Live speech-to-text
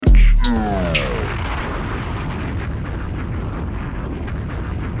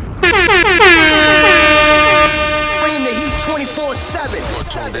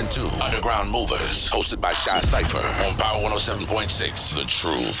tuned into Underground Movers, hosted by Shy Cypher on Power 107.6, The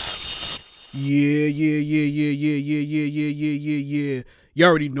Truth. Yeah. You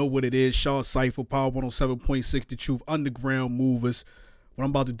already know what it is. Shaw Cypher, Power 107.6, The Truth, Underground Movers. What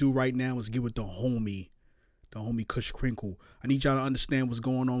I'm about to do right now is get with the homie Kush Crinkle. I need y'all to understand what's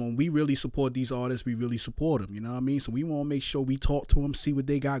going on. When we really support these artists, we really support them, you know what I mean? So we want to make sure we talk to them, see what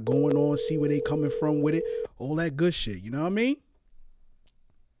they got going on, see where they coming from with it, all that good shit, you know what I mean?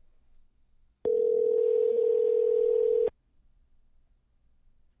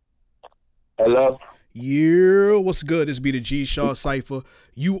 Hello? Yeah, what's good? This be the G Shaw Cypher.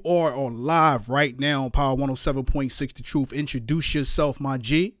 You are on live right now on Power 107.6 The Truth. Introduce yourself, my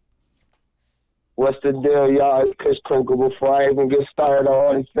G. What's the deal, y'all? It's Kush Crinkle. Before I even get started, I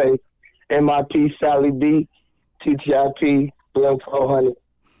want to say MIP Sally B, TTIP, Blink 400.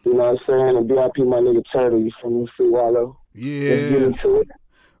 You know what I'm saying? And BIP my nigga Turtle, you from Free Wallow. Yeah. Let's get into it.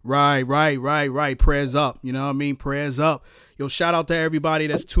 Right. Prayers up. You know what I mean? Prayers up. Yo, shout out to everybody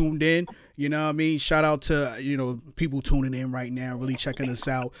that's tuned in. You know what I mean? Shout out to, people tuning in right now, really checking us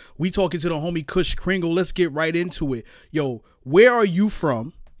out. We talking to the homie Kush Crinkle. Let's get right into it. Yo, where are you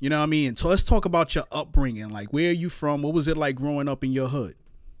from? You know what I mean? And so let's talk about your upbringing. Like, where are you from? What was it like growing up in your hood?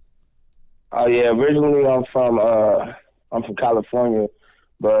 Oh, yeah. Originally, I'm from California,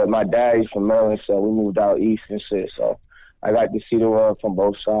 but my dad is from Maryland, so we moved out east and shit. So I got to see the world from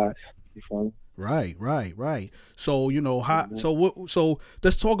both sides. You feel me? Right. So, so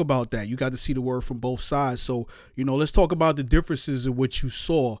let's talk about that. You got to see the word from both sides. So, let's talk about the differences of what you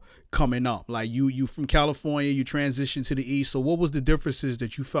saw coming up. Like you from California, you transitioned to the East. So what was the differences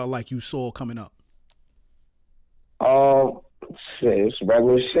that you felt like you saw coming up? Shit, it's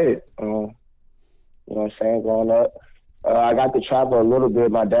regular shit. You know what I'm saying? Growing up. I got to travel a little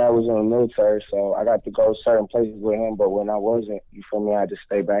bit. My dad was in the military, so I got to go certain places with him. But when I wasn't, you feel me, I had to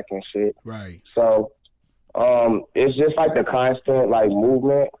stay back and shit. Right. So it's just like the constant like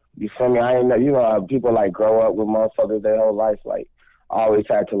movement. You feel me? I ain't know, how people like grow up with motherfuckers their whole life. Like I always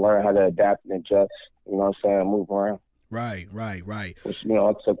had to learn how to adapt and adjust. You know what I'm saying? Move around. Right. Which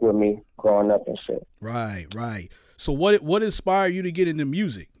I took with me growing up and shit. Right. So what inspired you to get into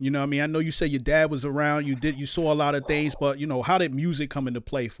music? You know what I mean? I know you said your dad was around, you saw a lot of things, but how did music come into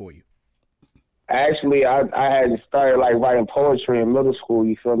play for you? Actually, I had started like writing poetry in middle school,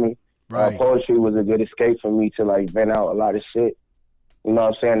 you feel me? Right. Poetry was a good escape for me to like vent out a lot of shit. You know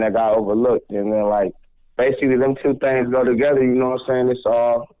what I'm saying? That got overlooked. And then like basically them two things go together, you know what I'm saying? It's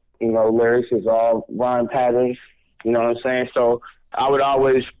all, lyrics, it's all rhyme patterns, you know what I'm saying? So I would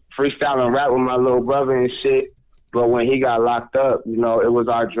always freestyle and rap with my little brother and shit. But when he got locked up, it was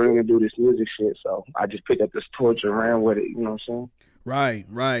our dream to do this music shit. So I just picked up this torch and ran with it. You know what I'm saying?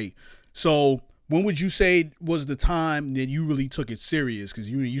 Right. So when would you say was the time that you really took it serious? Because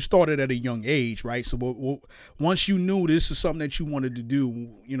you started at a young age, right? So once you knew this is something that you wanted to do,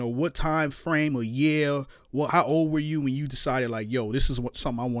 what time frame or year? How old were you when you decided like, yo, this is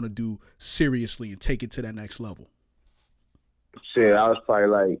something I want to do seriously and take it to that next level? Shit, I was probably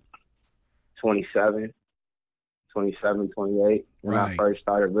like 27, 28 when I first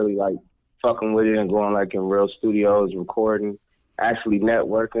started really like fucking with it and going like in real studios, recording, actually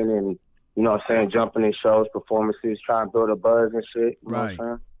networking and, jumping in shows, performances, trying to build a buzz and shit. You know what I'm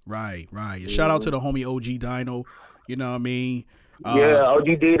saying? Right. Shout out to the homie OG Dino, you know what I mean? Yeah, OG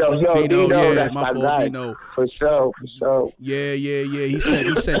Dino. Yo, Dino, that's my guy. Dino. For sure. Yeah. He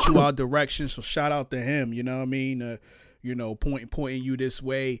sent you our direction, so shout out to him, you know what I mean? Pointing you this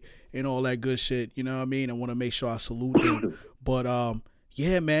way and all that good shit, you know what I mean? I want to make sure I salute them. But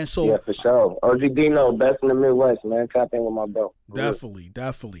yeah, man. So yeah, for sure. OG Dino, best in the Midwest, man. Tap in with my belt.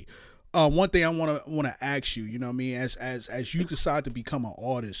 Definitely. One thing I want to ask you, you know what I mean? As you decide to become an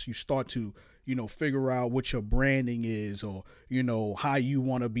artist, you start to figure out what your branding is, or how you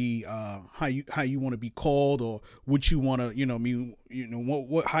want to be, how you want to be called, or what you want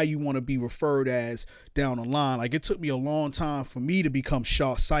to, how you want to be referred as down the line. Like it took me a long time for me to become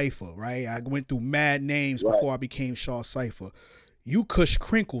Shaw Cypher, right? I went through mad names before I became Shaw Cypher. You Kush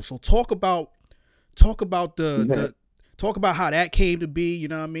Crinkle, so talk about the talk about how that came to be, you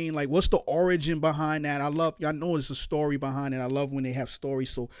know what I mean? Like, what's the origin behind that? I know there's a story behind it. I love when they have stories.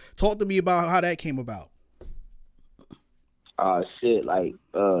 So talk to me about how that came about. Shit, like,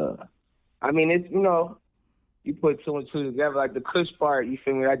 I mean, it's, you put two and two together. Like, the Kush part, you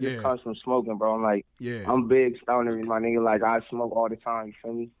feel me? That just comes from smoking, bro. I'm like, I'm big stoner, my nigga. Like, I smoke all the time, you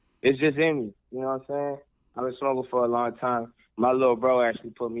feel me? It's just in me, you know what I'm saying? I've been smoking for a long time. My little bro actually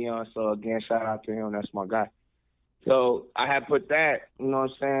put me on, so again, shout out to him. That's my guy. So I had put that, you know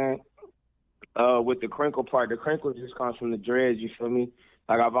what I'm saying, with the crinkle part. The crinkle just comes from the dreads, you feel me?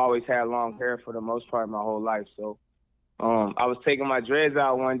 Like I've always had long hair for the most part my whole life. So I was taking my dreads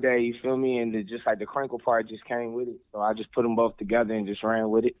out one day, you feel me, and just like the crinkle part just came with it. So I just put them both together and just ran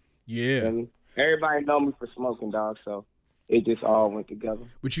with it. Yeah. Feel me? Everybody know me for smoking, dog. So it just all went together.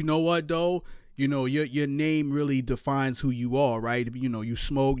 But you know what though? You know, your name really defines who you are, right? You know, you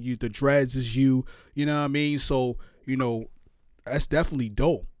smoke, the dreads is you, you know what I mean? So, you know, that's definitely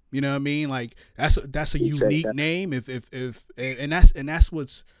dope. You know what I mean? Like that's a unique name. If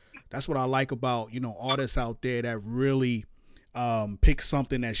that's what I like about, you know, artists out there that really pick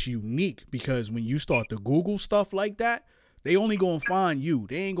something that's unique, because when you start to Google stuff like that, they only gonna find you.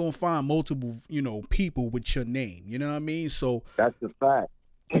 They ain't gonna find multiple, you know, people with your name. You know what I mean? So that's the fact.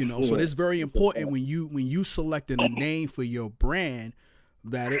 You know, so it's very important when you selecting a name for your brand,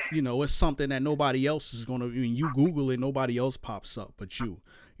 that it, you know, it's something that nobody else is gonna. When you Google it, nobody else pops up but you.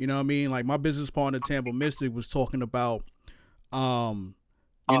 You know what I mean? Like my business partner Tampa Mystic was talking about, you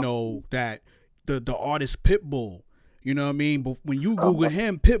know, that the artist Pitbull. You know what I mean? But when you Google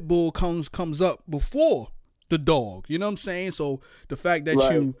him, Pitbull comes up before the dog. You know what I'm saying? So the fact that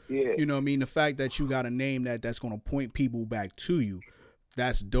you know what I mean, the fact that you got a name that's gonna point people back to you,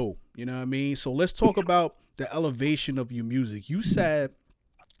 that's dope. You know what I mean? So let's talk about the elevation of your music. You said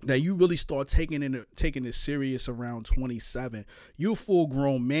that you really start taking it serious around 27. You're a full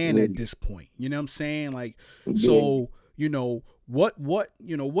grown man at this point. You know what I'm saying? Like, so, you know, what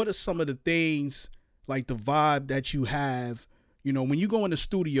are some of the things, like the vibe that you have, you know, when you go in the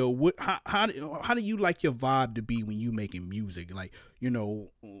studio, how do you like your vibe to be when you making music? Like, you know,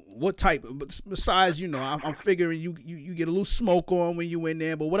 what type, besides, you know, I'm figuring you get a little smoke on when you in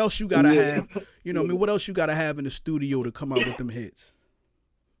there, but what else you gotta have, you know what I mean, what else you gotta have in the studio to come out with them hits?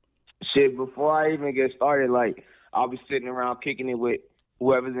 Shit, before I even get started, like, I'll be sitting around kicking it with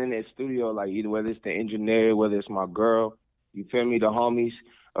whoever's in that studio, like, either whether it's the engineer, whether it's my girl, you feel me, the homies,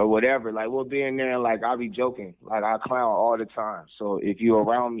 or whatever. Like, we'll be in there, and, like, I'll be joking. Like, I clown all the time. So if you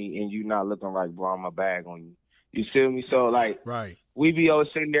around me and you not looking right, bro, I'm a bag on you. You feel me? So, like, right. We be all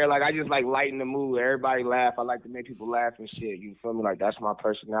sitting there, like, I just, like, lighten the mood. Everybody laugh. I like to make people laugh and shit. You feel me? Like, that's my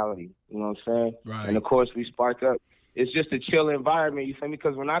personality. You know what I'm saying? Right. And, of course, we spark up. It's just a chill environment, you feel me?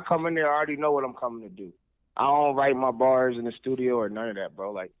 Because when I come in there, I already know what I'm coming to do. I don't write my bars in the studio or none of that,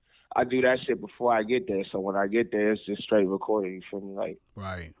 bro. Like, I do that shit before I get there. So when I get there, it's just straight recording, you feel me? Like,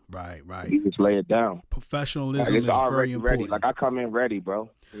 right. You just lay it down. Professionalism like, is very important. Ready. Like, I come in ready, bro.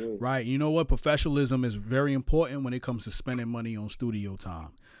 Yeah. Right. You know what? Professionalism is very important when it comes to spending money on studio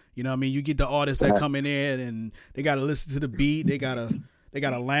time. You know what I mean? You get the artists that come in there and they got to listen to the beat. They got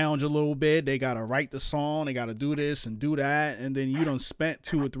to lounge a little bit. They got to write the song. They got to do this and do that. And then you done spent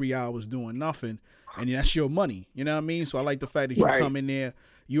 2 or 3 hours doing nothing. And that's your money. You know what I mean? So I like the fact that you come in there,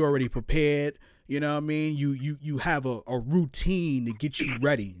 you already prepared. You know what I mean? You have a routine to get you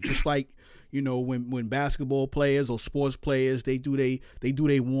ready. Just like, you know, when basketball players or sports players, they do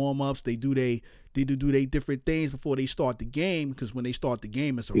they warm-ups, they do they different things before they start the game, because when they start the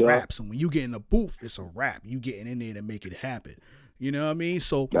game, it's a wrap. So when you get in the booth, it's a wrap. You getting in there to make it happen. You know what I mean?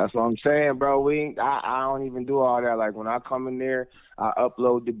 So that's what I'm saying, bro. I don't even do all that. Like, when I come in there, I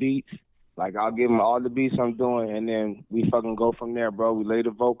upload the beats. Like, I'll give them all the beats I'm doing, and then we fucking go from there, bro. We lay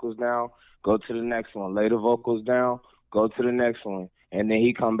the vocals down, go to the next one. Lay the vocals down, go to the next one. And then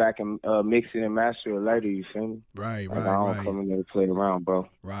he come back and mix it and master it later, you feel me? Right. I don't come in there to play around, bro.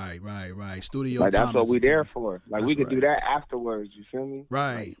 Right. Studio like, time. That's what we there for. Like, that's we could do that afterwards, you feel me?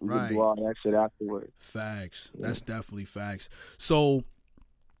 Right, like, we could do all that shit afterwards. Facts. Yeah. That's definitely facts. So,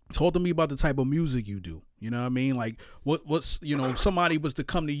 talk to me about the type of music you do. You know what I mean? Like, what's, you know, if somebody was to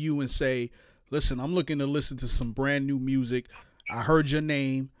come to you and say, listen, I'm looking to listen to some brand new music. I heard your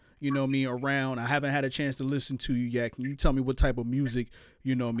name, you know what I mean, around. I haven't had a chance to listen to you yet. Can you tell me what type of music,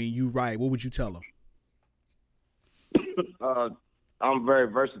 you know what I mean, you write? What would you tell them? I'm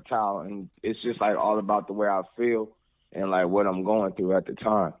very versatile, and it's just, like, all about the way I feel and, like, what I'm going through at the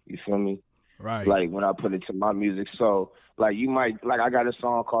time. You feel me? Right. Like, when I put it to my music. So, like, you might, like, I got a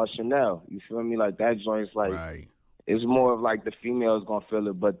song called Chanel. You feel me? Like, that joint's, like, it's more of, like, the females gonna feel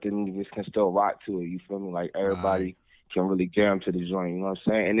it, but the niggas can still rock to it. You feel me? Like, everybody can really jam to the joint. You know what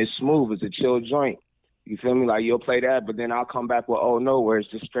I'm saying? And it's smooth. It's a chill joint. You feel me? Like, you'll play that, but then I'll come back with Oh No, where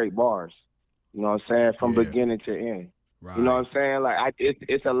it's just straight bars. You know what I'm saying? From beginning to end. Right. You know what I'm saying? Like,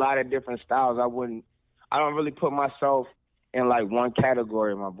 it's a lot of different styles. I don't really put myself in, like, one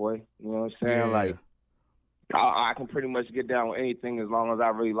category, my boy. You know what I'm saying? Yeah. Like, I can pretty much get down with anything as long as I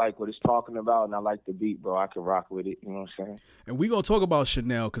really like what it's talking about and I like the beat, bro. I can rock with it. You know what I'm saying? And we going to talk about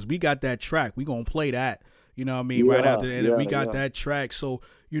Chanel because we got that track. We going to play that, you know what I mean, right after the end. We got that track. So,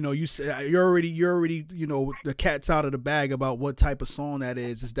 you know, you said you're already, you know, the cat's out of the bag about what type of song that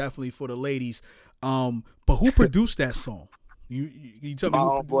is. It's definitely for the ladies. But who produced that song? You tell me My who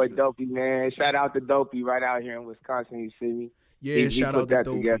homeboy produced it. Dopey, man. Shout out to Dopey right out here in Wisconsin. You see me? Yeah, He shout put out to that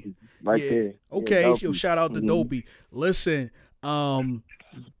Dopey. together right Yeah, there. okay. Yeah, Yo, shout out to Dopey. Listen,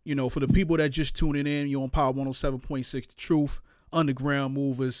 you know, for the people that just tuning in, you're on Power 107.6 The Truth, Underground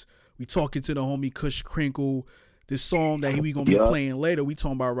Movers. We talking to the homie Kush Crinkle. This song that we gonna be playing later, we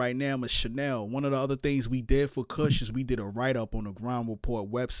talking about right now is Chanel. One of the other things we did for Kush is we did a write-up on the Grind Report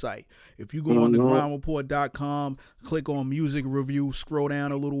website. If you go on the grindreport.com, click on music review, scroll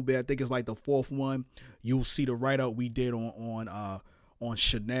down a little bit, I think it's like the fourth one, you'll see the write-up we did on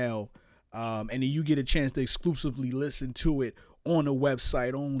Chanel. And then you get a chance to exclusively listen to it on the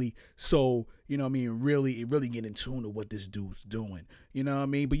website only. So, you know what I mean, really get in tune to what this dude's doing. You know what I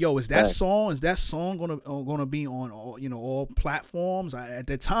mean? But yo, is that song gonna be on all, you know, all platforms? At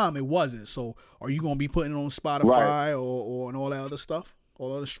that time it wasn't. So are you gonna be putting it on Spotify or on all that other stuff?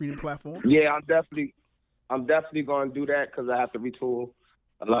 All other streaming platforms? Yeah, I'm definitely gonna do that because I have to retool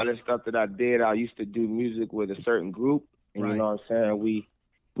a lot of stuff that I did. I used to do music with a certain group, and you know what I'm saying?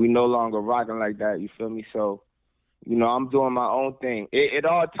 We no longer rocking like that, you feel me? So, you know, I'm doing my own thing. It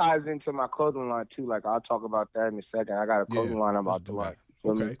all ties into my clothing line too. Like I'll talk about that in a second. I got a clothing line I'm about to launch.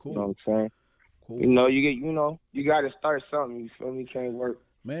 Okay, cool. You know what I'm saying? Cool. You know, you got to start something. You feel me? Can't work.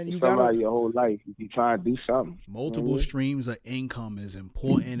 Man, you got your whole life. You try to do something. Multiple streams of income is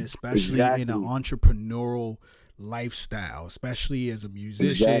important, especially in an entrepreneurial lifestyle, especially as a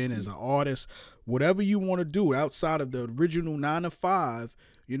musician, as an artist, whatever you want to do outside of the original 9 to 5.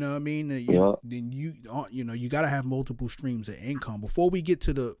 You know what I mean? Then you got to have multiple streams of income. Before we get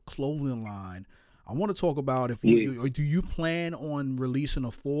to the clothing line, I want to talk about do you plan on releasing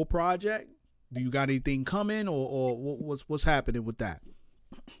a full project? Do you got anything coming, or what's happening with that?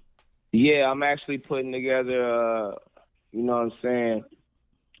 Yeah, I'm actually putting together, you know what I'm saying,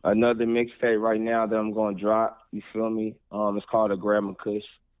 another mixtape right now that I'm going to drop. You feel me? It's called A Grandma Kush.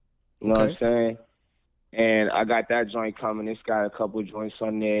 You know what I'm saying? And I got that joint coming. It's got a couple joints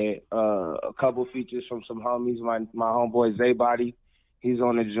on there, a couple features from some homies. My homeboy Zaybody, he's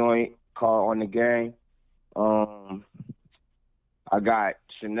on the joint called On the Gang. I got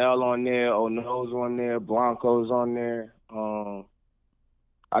Chanel on there, O'Know's on there, Blanco's on there.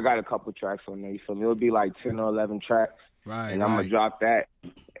 I got a couple tracks on there, you feel me? It'll be like 10 or 11 tracks. Right. And I'm going to drop that.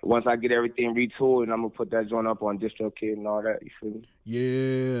 Once I get everything retooled, and I'm going to put that joint up on DistroKid and all that, you feel me?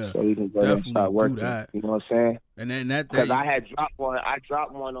 Yeah. So we can go and start working. Do that. You know what I'm saying? And then that because I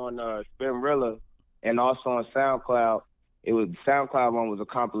dropped one on Spinrilla and also on SoundCloud. The SoundCloud one was a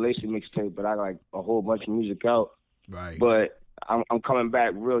compilation mixtape, but I got like a whole bunch of music out. Right. But I'm coming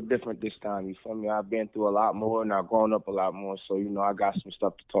back real different this time, you feel me? I've been through a lot more and I've grown up a lot more, so, you know, I got some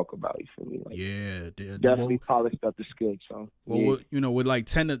stuff to talk about, you feel me? Like, definitely polished up the skills, so. Well, you know, with like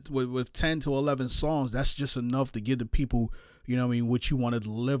 10 to 11 songs, that's just enough to give the people, you know what I mean, what you want to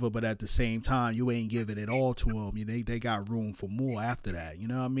deliver, but at the same time, you ain't giving it all to them. You know, they got room for more after that, you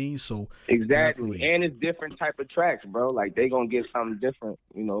know what I mean? So exactly. Definitely. And it's different type of tracks, bro. Like, they gonna get something different,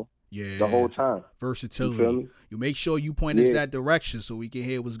 you know? Yeah, the whole time. Versatility. You make sure you point us that direction so we can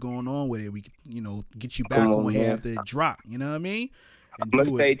hear what's going on with it. We can, you know, get you back on here after it drop. You know what I mean? And I'm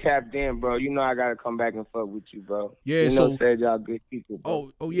gonna stay tapped in, bro. You know I gotta come back and fuck with you, bro. Yeah, you know, said y'all good people,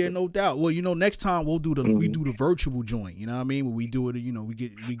 bro. Oh yeah, no doubt. Well, you know, next time we'll do the virtual joint. You know what I mean? When we do it, you know, we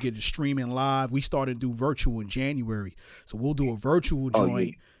get it streaming live. We started to do virtual in January, so we'll do a virtual joint.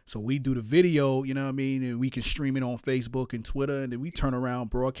 Yeah. So we do the video, you know what I mean, and we can stream it on Facebook and Twitter, and then we turn around,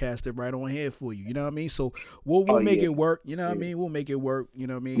 broadcast it right on here for you, you know what I mean? So we'll make it work, you know what I mean? We'll make it work, you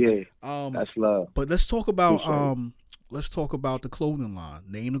know what I mean? Yeah, that's love. But let's talk about the clothing line.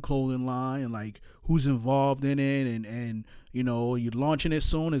 Name the clothing line and like who's involved in it, and you know, you're launching it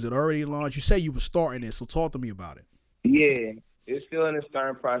soon. Is it already launched? You say you were starting it, so talk to me about it. Yeah, it's still in the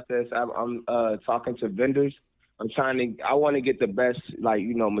starting process. I'm talking to vendors. I want to get the best, like,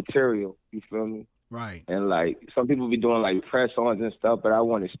 you know, material, you feel me? Right. And, like, some people be doing, like, press-ons and stuff, but I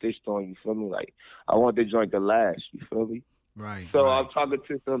want it stitched on, you feel me? Like, I want the joint to last, you feel me? Right. So I'm talking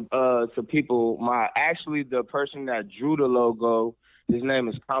to some to people. The person that drew the logo, his name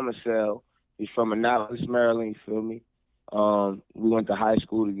is Commissel. He's from Annapolis, Maryland, you feel me? We went to high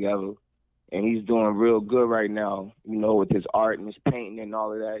school together, and he's doing real good right now, you know, with his art and his painting and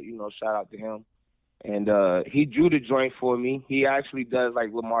all of that, you know, shout out to him. And he drew the joint for me. He actually does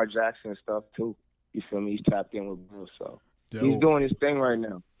like Lamar Jackson stuff too. You feel me? He's tapped in with Bill, so he's doing his thing right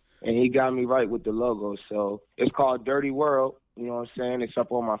now. And he got me right with the logo. So it's called Dirty World. You know what I'm saying? It's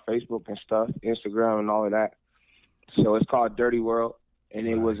up on my Facebook and stuff, Instagram and all of that. So it's called Dirty World. and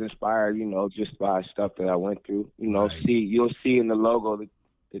it was inspired, just by stuff that I went through. Right. You'll see in the logo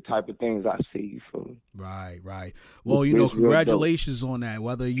the type of things I see. You feel me? Right. Well, It's real congratulations on that.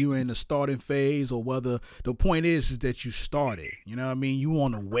 Whether you're in the starting phase or whether the point is that you started. You know what I mean? You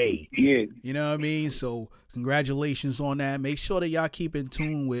on the way. Yeah. You know what I mean? So congratulations on that. Make sure that y'all keep in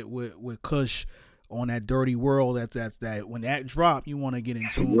tune with Kush on that Dirty World. That when that drop, you want to get in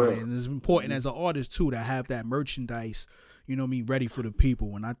tune with it. And it's important as an artist too to have that merchandise, ready for the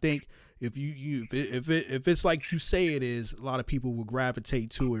people. And I think if if it's like you say it is, a lot of people will gravitate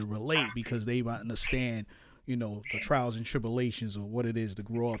to it, relate, because they understand, the trials and tribulations of what it is to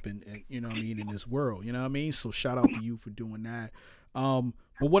grow up in this world. You know what I mean? So shout out to you for doing that.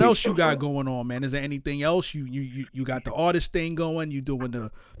 But what else you got going on, man? Is there anything else? You got the artist thing going, you doing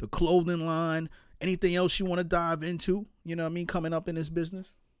the clothing line. Anything else you want to dive into, coming up in this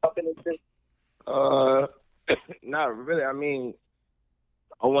business? Not really. I mean,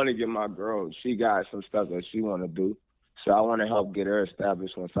 I want to get my girl. She got some stuff that she want to do. So I want to help get her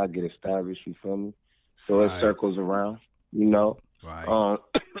established once I get established, you feel me? So it circles around, Right.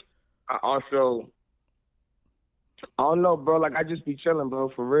 I also, I don't know, bro. Like, I just be chilling, bro,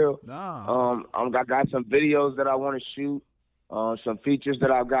 for real. Nah. I got some videos that I want to shoot. Some features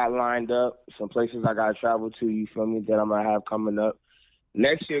that I've got lined up. Some places I got to travel to, you feel me, that I'm going to have coming up.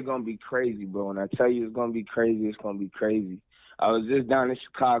 Next year going to be crazy, bro. When I tell you it's going to be crazy, it's going to be crazy. I was just down in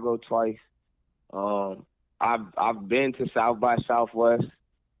Chicago twice. I've been to South by Southwest.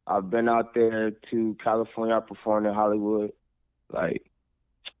 I've been out there to California. I performed in Hollywood. Like,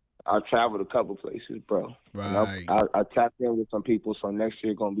 I've traveled a couple places, bro. Right. I tapped in with some people, so next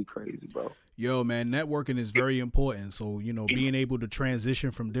year going to be crazy, bro. Yo, man, networking is very important. So, being able to transition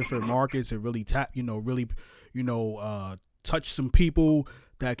from different markets and really touch some people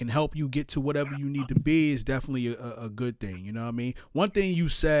that can help you get to whatever you need to be is definitely a good thing. You know what I mean? One thing you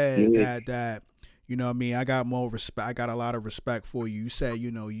said that you know what I mean, I got more respect. I got a lot of respect for you. You said,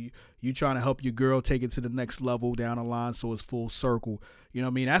 you trying to help your girl take it to the next level down the line so it's full circle. You know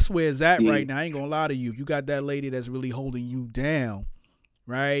what I mean? That's where it's at right now. I ain't gonna lie to you. If you got that lady that's really holding you down,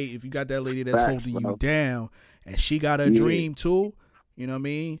 right? If you got that lady that's holding you down and she got a dream too, you know what I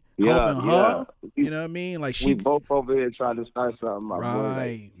mean? Helping her, you know what I mean? Like we both over here trying to start something, my boy.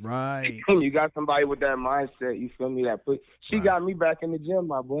 Like, right. You got somebody with that mindset, you feel me? She got me back in the gym,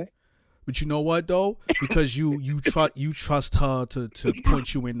 my boy. But you know what though? Because you trust her to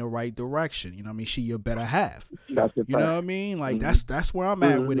point you in the right direction. You know what I mean? She your better half. You know what I mean? Like that's where I'm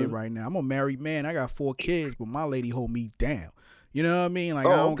at with it right now. I'm a married man. I got 4 kids, but my lady hold me down. You know what I mean? Like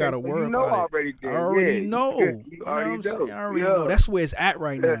I don't gotta worry about it. I already know. You know what I'm saying? I already know. That's where it's at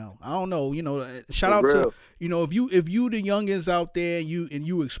right now. I don't know. Shout out to if you the youngins out there and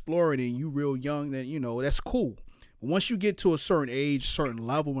you exploring and you real young, then that's cool. Once you get to a certain age, certain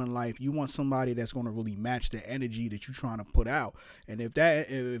level in life, you want somebody that's going to really match the energy that you're trying to put out. And if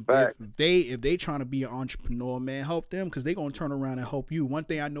they trying to be an entrepreneur, man, help them, because they going to turn around and help you. One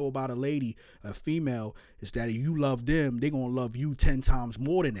thing I know about a female, is that if you love them, they going to love you 10 times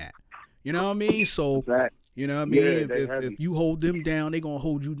more than that. You know what I mean? So, you know what I mean? If you hold them down, they going to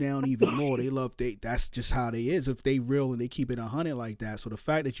hold you down even more. That's just how they is. If they real and they keep it 100 like that. So the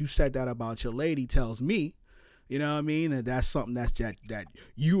fact that you said that about your lady tells me, you know what I mean? And that's something that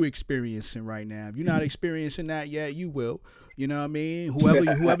you experiencing right now. If you're not experiencing that yet, you will. You know what I mean?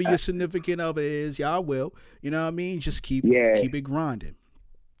 Whoever your significant other is, y'all will. You know what I mean? Just keep it grinding.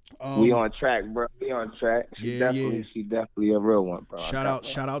 We on track, bro. We on track. She definitely a real one, bro. Shout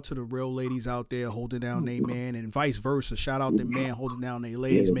out to the real ladies out there holding down their man, and vice versa. Shout out the man holding down their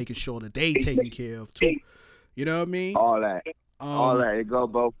ladies, making sure that they taken care of too. You know what I mean? All that. It go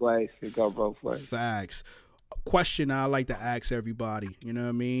both ways. Facts. Question I like to ask everybody, you know what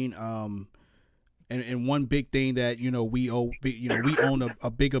I mean? And one big thing that we own a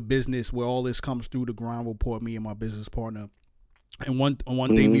bigger business where all this comes through the Grind Report, me and my business partner. And one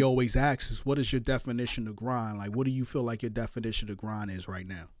thing we always ask is, what is your definition of grind? Like, what do you feel like your definition of grind is right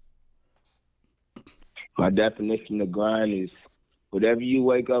now? My definition of grind is whatever you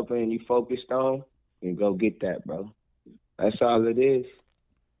wake up and you focused on, and go get that, bro. That's all it is.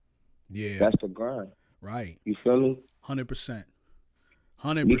 Yeah, that's the grind. Right. You feel me? 100%.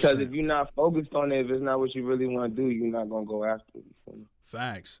 Because if you're not focused on it, if it's not what you really want to do, you're not gonna go after it. You feel me?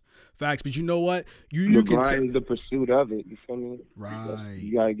 Facts. But you know what? You can grind is the pursuit of it. You feel me? Right.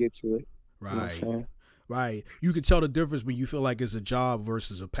 You gotta get to it. Right. You know right. You can tell the difference when you feel like it's a job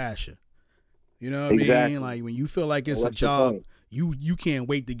versus a passion. You know what I mean? Like when you feel like it's a job, you can't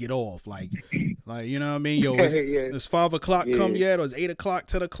wait to get off. Like Like, you know what I mean? Yo, is 5 o'clock come yet? Or is 8 o'clock,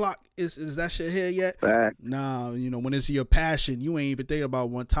 10 o'clock? Is that shit here yet? Right. Nah, you know, when it's your passion, you ain't even thinking about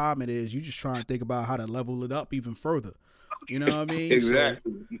what time it is. You just trying to think about how to level it up even further. You know what I mean?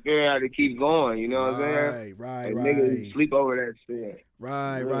 Exactly. You figure out how to keep going, you know what I'm saying? Right. Niggas sleep over that shit.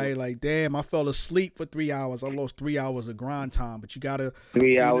 Right. Like, damn, I fell asleep for 3 hours. I lost 3 hours of grind time, but you gotta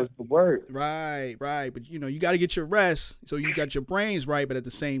 3 hours for work. Right. But you know, you gotta get your rest, so you got your brains right. But at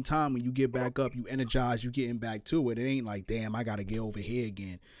the same time, when you get back up, you energize, you getting back to it. It ain't like, damn, I gotta get over here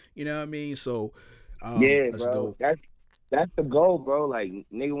again. You know what I mean? So, that's bro. dope. That's the goal, bro. Like,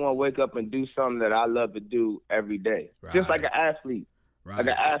 nigga want to wake up and do something that I love to do every day. Right. Just like an athlete. Right. Like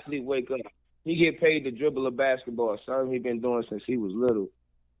an athlete wake up. He get paid to dribble a basketball. Something he been doing since he was little.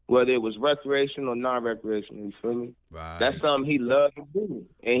 Whether it was recreational or non-recreational, you feel me? Right. That's something he loves to do.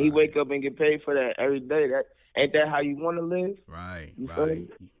 And he wake up and get paid for that every day. Ain't that how you want to live? Right. You feel me?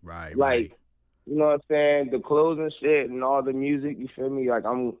 Right. Like, you know what I'm saying? The clothes and shit and all the music, you feel me? Like,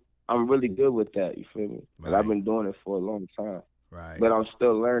 I'm really good with that, you feel me? Like, I've been doing it for a long time. Right. But I'm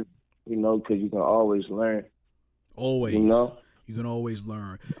still learning, you know, because you can always learn. Always. You know? You can always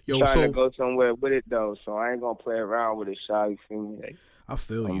learn. Yo, trying to go somewhere with it, though, so I ain't going to play around with it, shy, you feel me? Like, I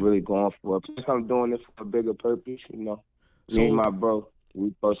feel I'm you. really going for it. Plus, I'm doing this for a bigger purpose, you know? Me and my bro,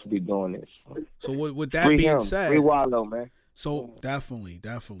 we supposed to be doing this. So with that being said. Free Wallow, man. So definitely.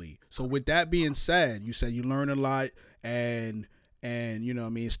 So with that being said, you said you learn a lot and you know what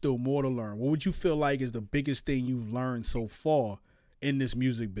I mean, still more to learn. What would you feel like is the biggest thing you've learned so far in this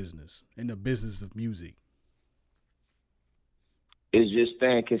music business, in the business of music? It's just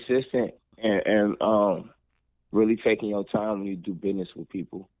staying consistent and really taking your time when you do business with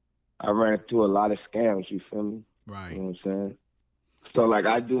people. I ran through a lot of scams, you feel me? Right. You know what I'm saying? So, like,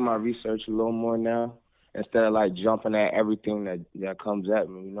 I do my research a little more now instead of, like, jumping at everything that comes at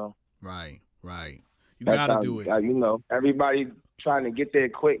me, you know? Right. You got to do it. You know, everybody trying to get there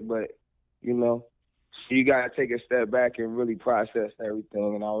quick, but, you know, so you got to take a step back and really process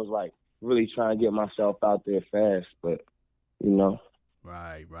everything. And I was, like, really trying to get myself out there fast, but, you know.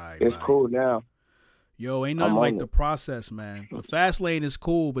 Right. It's cool now. Yo, ain't nothing like the process, man. The fast lane is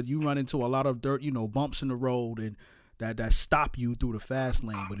cool, but you run into a lot of dirt, you know, bumps in the road and that stop you through the fast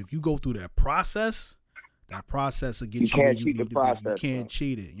lane. But if you go through that process will get you where you need to be. You can't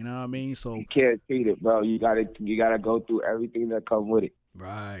cheat it. You know what I mean? So you can't cheat it, bro. You gotta go through everything that comes with it.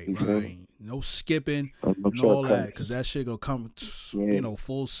 Right. No skipping and all that, because that shit gonna come, you know,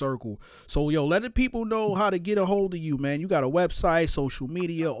 full circle. So, yo, let the people know how to get a hold of you, man. You got a website, social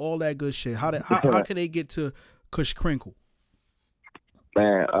media, all that good shit. How can they get to Kush Krinkle?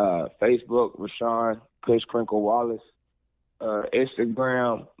 Man, Facebook, Rashawn Kush Krinkle Wallace.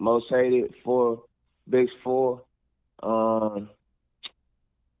 Instagram, Most Hated 4, Bigs 4. What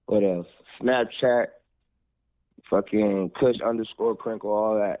else? Snapchat. Fucking Kush_Krinkle,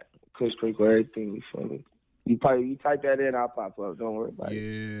 all that. Kush Krinkle, everything, you feel me? You type that in, I'll pop up. Don't worry about it.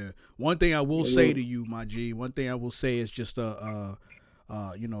 Yeah. One thing I will say to you, my G, is just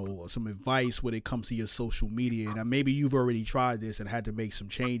you know, some advice when it comes to your social media. And maybe you've already tried this and had to make some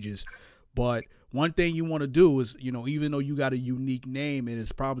changes. But one thing you want to do is, you know, even though you got a unique name and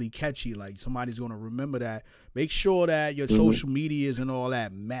it's probably catchy, like somebody's going to remember that, make sure that your social medias and all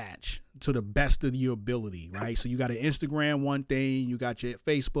that match to the best of your ability, right? So you got an Instagram one thing, you got your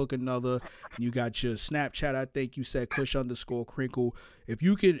Facebook another, and you got your Snapchat, I think you said Kush_Krinkle.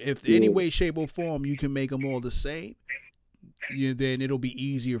 If any way, shape, or form you can make them all the same, then it'll be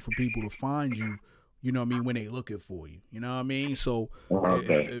easier for people to find you. You know what I mean, when they looking for you. You know what I mean? So,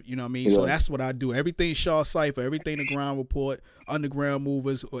 if, you know what I mean? Yeah. So that's what I do. Everything Shaw Cypher, everything the Ground Report, Underground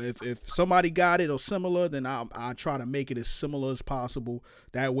Movers. Or if somebody got it or similar, then I try to make it as similar as possible.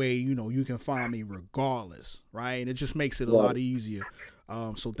 That way, you know, you can find me regardless, right? And it just makes it a lot easier.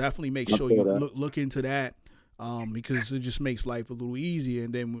 So definitely make sure you look into that. Because it just makes life a little easier.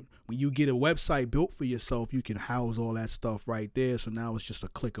 And then when you get a website built for yourself, you can house all that stuff right there. So now it's just a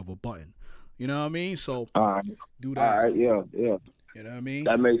click of a button. You know what I mean? So do that. All right, yeah. You know what I mean?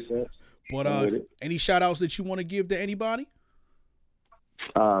 That makes sense. But any shout outs that you want to give to anybody?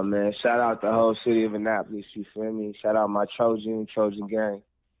 Man, shout out the whole city of Annapolis, you feel me? Shout out my Trojan gang,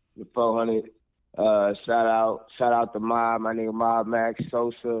 the 400. Shout out the Mob, my nigga Mob Max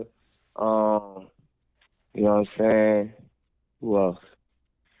Sosa. You know what I'm saying? Who else?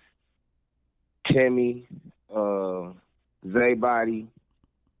 Timmy, Zaybody,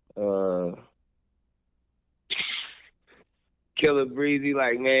 Killer Breezy,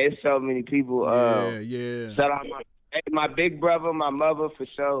 like, man, it's so many people. Yeah. Shout out my big brother, my mother for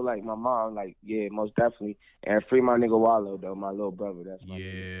sure, like my mom, like, yeah, most definitely. And free my nigga Wallow though, my little brother. That's my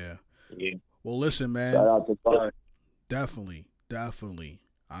nigga. Yeah. Well, listen, man. Shout out to Carter. Definitely.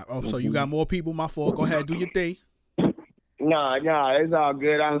 So you got more people? My fault. Go ahead, do your thing. No, it's all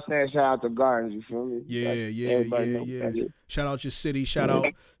good. I'm saying shout out to Gardens, you feel me? Yeah. Shout out your city. Shout out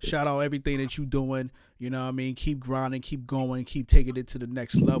everything that you doing. You know what I mean? Keep grinding, keep going, keep taking it to the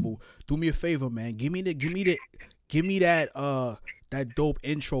next level. Do me a favor, man. Give me that dope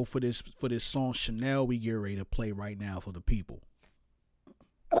intro for this song Chanel we get ready to play right now for the people.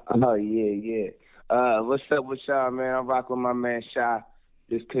 Oh yeah. What's up with y'all, man? I'm rocking with my man Shy.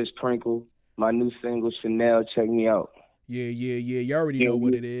 This Kush Crinkle. My new single Chanel. Check me out. Yeah. You already know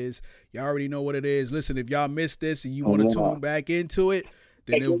what it is. Listen, if y'all missed this and you want to tune back into it,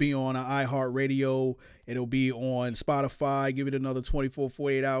 then it'll be on iHeartRadio. It'll be on Spotify. Give it another 24,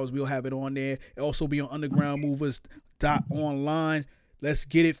 48 hours. We'll have it on there. It'll also be on undergroundmovers.online. Let's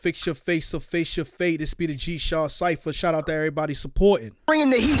get it. Fix your face, so face your fate. This be the G Shaw Cypher. Shout out to everybody supporting. Bringing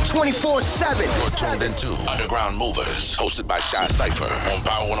the heat 24/7. You're tuned into Underground Movers, hosted by Shy Cypher on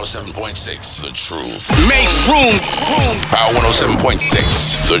Power 107.6, The Truth. Make room. Power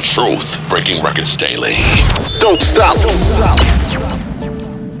 107.6, The Truth. Breaking records daily. Don't stop.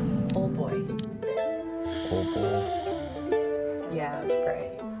 Old boy. Yeah, it's great.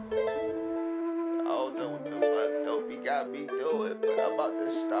 I don't know what the fuck Dopey got me doing, but I'm about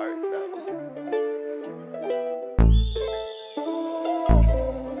to start though.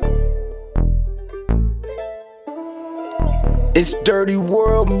 It's Dirty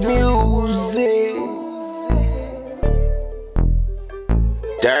World music.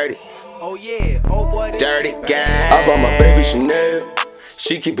 Dirty. Oh yeah, oh boy. Dirty guy. I bought my baby Chanel.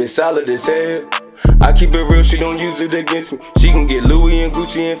 She keep it solid as hell. I keep it real, she don't use it against me. She can get Louis and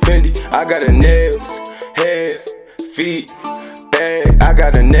Gucci and Fendi. I got her nails, head, feet, bag. I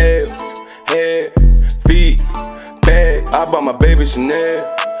got her nails, head, feet, bag. I bought my baby Chanel.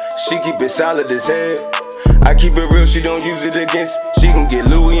 She keep it solid as hell. I keep it real, she don't use it against me. She can get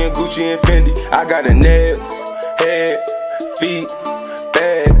Louis and Gucci and Fendi. I got her nails, head, feet,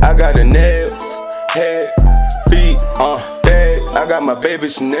 bag. I got her nails, head, feet, bag. I got my baby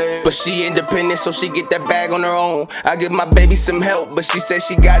Chanel. But she independent, so she get that bag on her own. I give my baby some help, but she said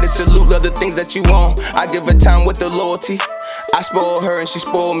she got it. Salute, love the things that you want. I give her time with the loyalty. I spoil her and she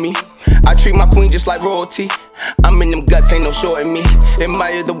spoil me. I treat my queen just like royalty. I'm in them guts, ain't no shorting me.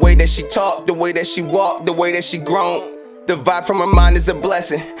 Admire the way that she talk, the way that she walk, the way that she grown. The vibe from her mind is a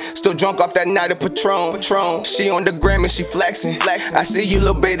blessing. Still drunk off that night of Patron. She on the gram and she flexing. I see you,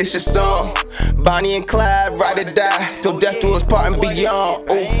 little baby, this your song. Bonnie and Clyde, ride or die, till death do us part and beyond.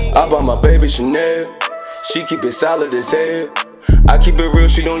 Ooh. I bought my baby Chanel. She keep it solid as hell. I keep it real,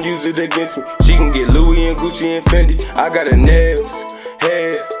 she don't use it against me. She can get Louis and Gucci and Fendi. I got her nails,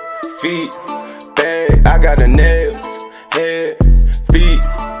 head, feet, bag. I got her nails, head, feet,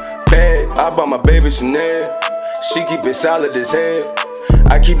 bag. I bought my baby Chanel. She keep it solid as hell.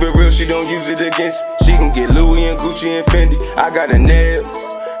 I keep it real, she don't use it against me. She can get Louis and Gucci and Fendi. I got her nails,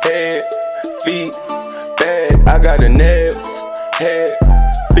 head, feet, bag. I got her nails, head,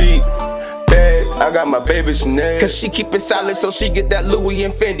 feet, bag. I got my baby Chanel. Cause she keep it solid, so she get that Louis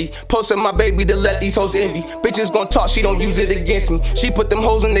and Fendi. Posting my baby to let these hoes envy. Bitches gon' talk, she don't use it against me. She put them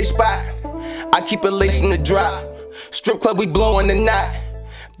hoes in they spot. I keep it lace in the drop. Strip club, we blowing the knot.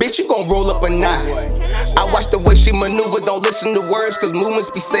 Bitch, you gon' roll up or not? I watch the way she maneuver, don't listen to words, cause movements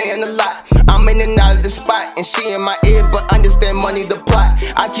be saying a lot. I'm in and out of the spot, and she in my ear, but understand money the plot.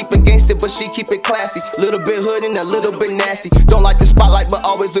 I keep it gangster, but she keep it classy. Little bit hood and a little bit nasty. Don't like the spotlight, but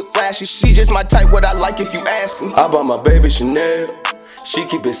always look flashy. She just my type, what I like if you ask me. I bought my baby Chanel. She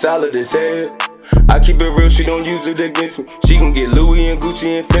keep it solid as hell. I keep it real, she don't use it against me. She can get Louis and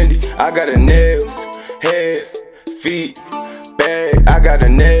Gucci and Fendi. I got her nails, head, feet, bag. I got her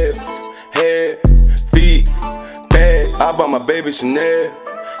nails, head, feet, bag. I bought my baby Chanel.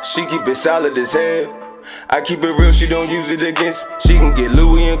 She keep it solid as hell. I keep it real, she don't use it against me. She can get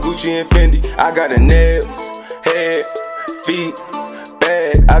Louis and Gucci and Fendi. I got her nails, head, feet,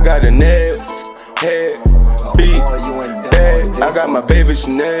 bag. I got her nails, head, feet, bag. I got my baby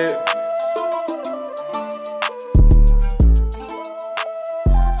Chanel.